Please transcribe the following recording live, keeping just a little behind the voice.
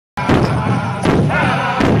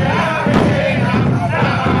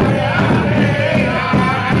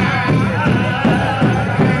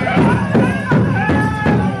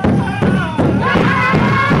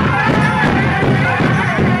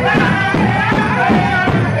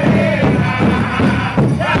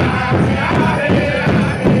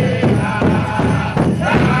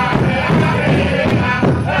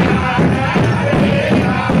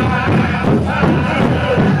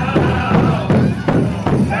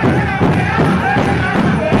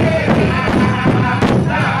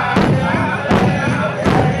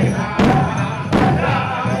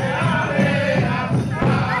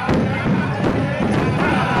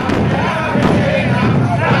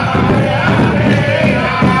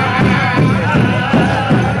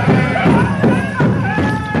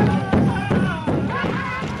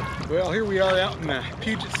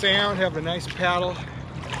having a nice paddle,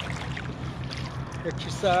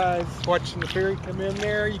 exercise, watching the ferry come in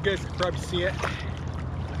there. You guys can probably see it.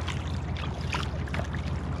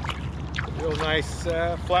 Real nice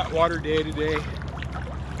flat water day today.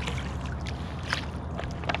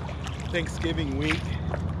 Thanksgiving week.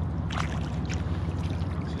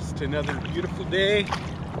 Just another beautiful day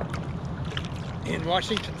in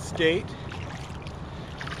Washington State.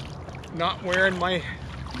 Not wearing my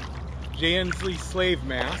Jansley slave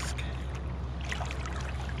mask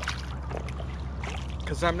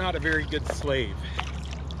because I'm not a very good slave.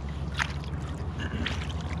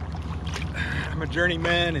 I'm a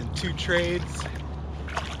journeyman in 2 trades,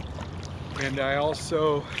 and I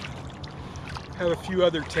also have a few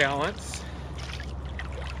other talents,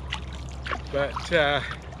 but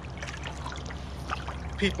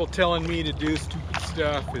people telling me to do stupid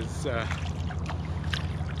stuff is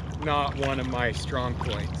not one of my strong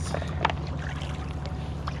points.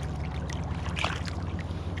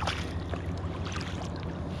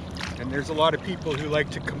 And there's a lot of people who like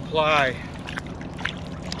to comply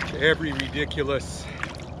to every ridiculous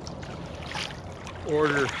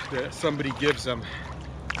order that somebody gives them.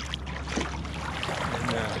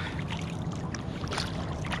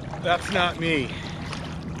 And that's not me.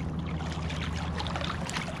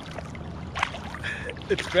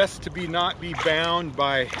 It's best to not be bound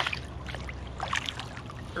by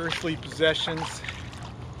earthly possessions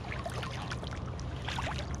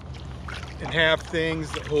and have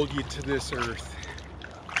things that hold you to this earth.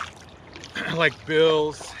 Like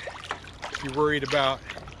bills, if you're worried about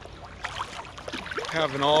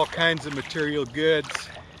having all kinds of material goods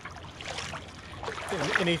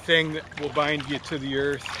and anything that will bind you to the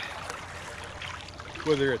earth,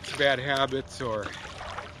 whether it's bad habits or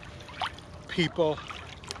people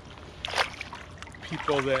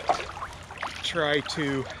that try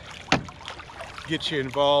to get you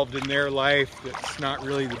involved in their life that's not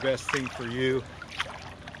really the best thing for you.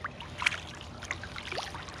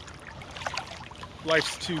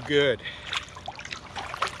 Life's too good.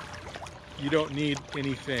 You don't need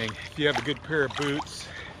anything. If you have a good pair of boots,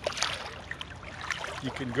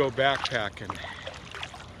 you can go backpacking.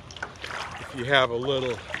 If you have a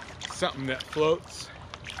little something that floats,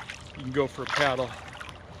 you can go for a paddle.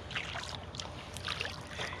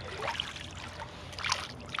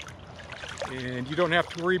 And you don't have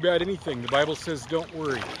to worry about anything. The Bible says don't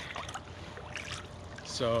worry.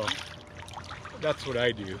 So that's what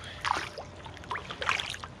I do.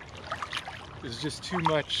 There's just too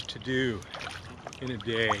much to do in a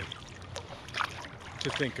day to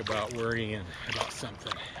think about worrying about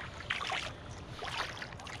something.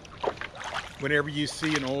 Whenever you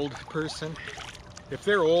see an old person, if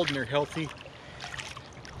they're old and they're healthy,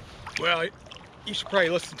 well, you should probably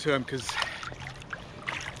listen to them, because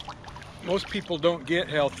most people don't get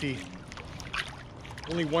healthy.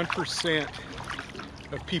 Only 1%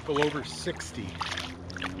 of people over 60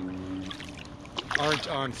 aren't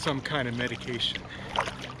on some kind of medication.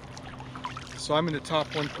 So I'm in the top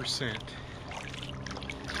 1%.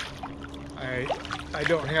 I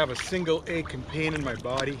don't have a single ache and pain in my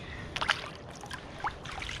body.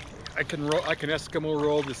 I can Eskimo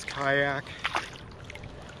roll this kayak.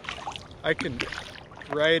 I can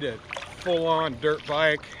ride a full-on dirt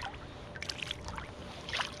bike.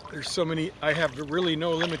 There's so many, I have really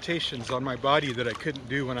no limitations on my body that I couldn't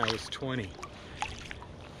do when I was 20.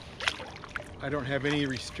 I don't have any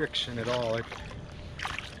restriction at all.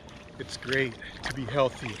 It's great to be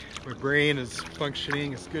healthy. My brain is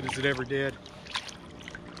functioning as good as it ever did.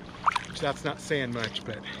 Which that's not saying much,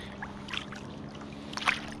 but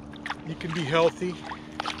you can be healthy.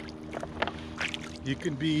 You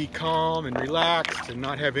can be calm and relaxed and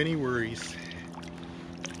not have any worries.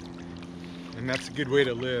 And that's a good way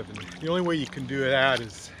to live. And the only way you can do that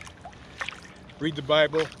is read the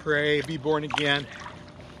Bible, pray, be born again.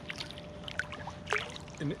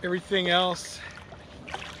 And everything else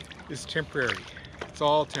is temporary. It's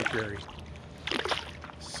all temporary.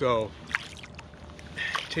 So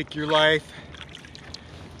take your life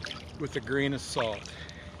with a grain of salt.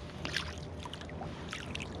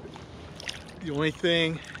 The only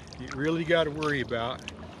thing you really got to worry about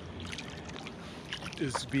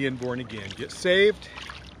is being born again. Get saved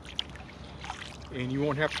and you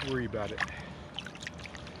won't have to worry about it.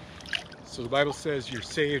 So the Bible says you're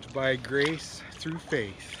saved by grace through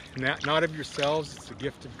faith, and that not of yourselves, it's a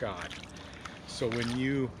gift of God. So when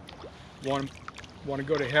you want to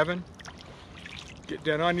go to heaven, get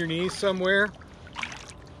down on your knees somewhere,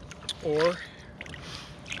 or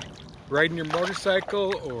riding your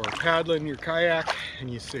motorcycle or paddling your kayak, and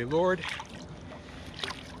you say, Lord,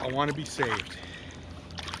 I want to be saved.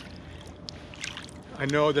 I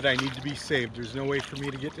know that I need to be saved. There's no way for me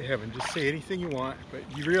to get to heaven. Just say anything you want, but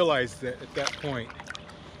you realize that at that point,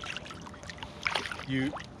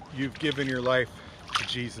 you've given your life to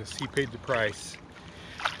Jesus. He paid the price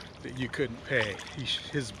that you couldn't pay.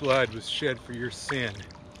 His blood was shed for your sin.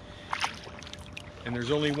 And there's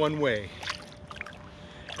only one way,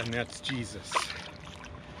 and that's Jesus.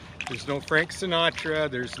 There's no Frank Sinatra.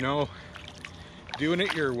 There's no doing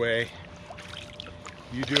it your way.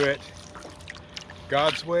 You do it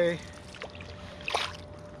God's way,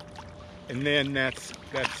 and then that's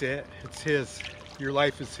it. It's His. Your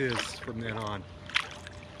life is His from then on.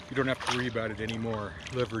 You don't have to worry about it anymore.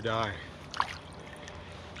 Live or die.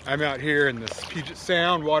 I'm out here in this Puget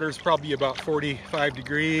Sound. Water's probably about 45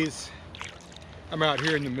 degrees. I'm out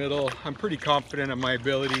here in the middle. I'm pretty confident of my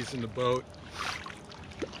abilities in the boat.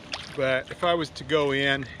 But if I was to go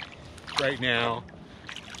in right now,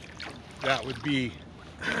 that'd be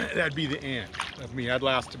the end of me. I'd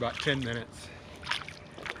last about 10 minutes.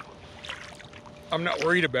 I'm not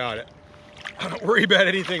worried about it. I don't worry about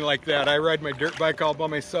anything like that. I ride my dirt bike all by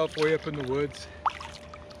myself way up in the woods.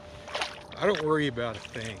 I don't worry about a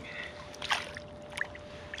thing.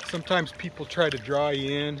 Sometimes people try to draw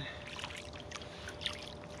you in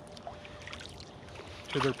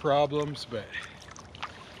to their problems, but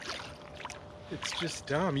it's just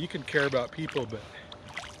dumb. You can care about people, but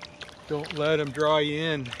don't let them draw you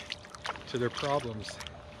in to their problems.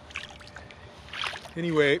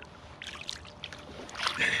 Anyway,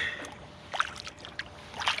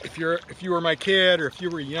 if you were my kid, or if you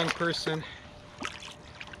were a young person,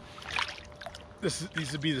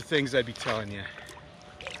 these would be the things I'd be telling you.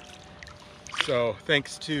 So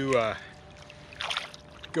thanks to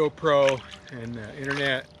GoPro and the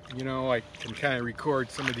internet, you know, I can kind of record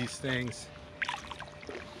some of these things.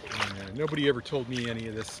 And nobody ever told me any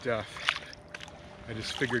of this stuff. I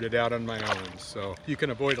just figured it out on my own. So you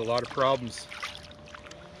can avoid a lot of problems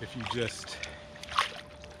if you just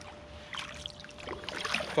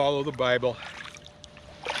follow the Bible.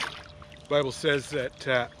 The Bible says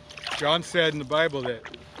that, John said in the Bible that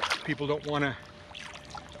people don't want to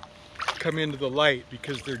come into the light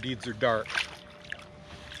because their deeds are dark.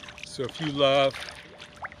 So if you love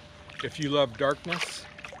darkness,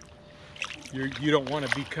 you don't want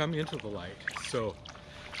to come into the light. So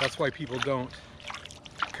that's why people don't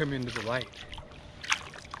come into the light.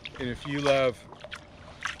 And if you love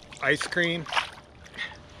ice cream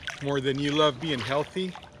more than you love being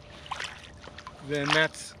healthy, then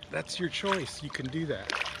that's your choice. You can do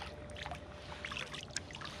that.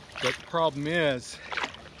 But the problem is,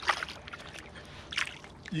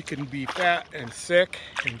 you can be fat and sick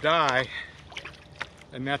and die,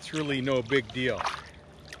 and that's really no big deal.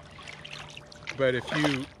 But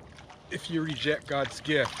if you reject God's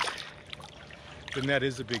gift, then that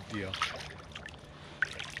is a big deal.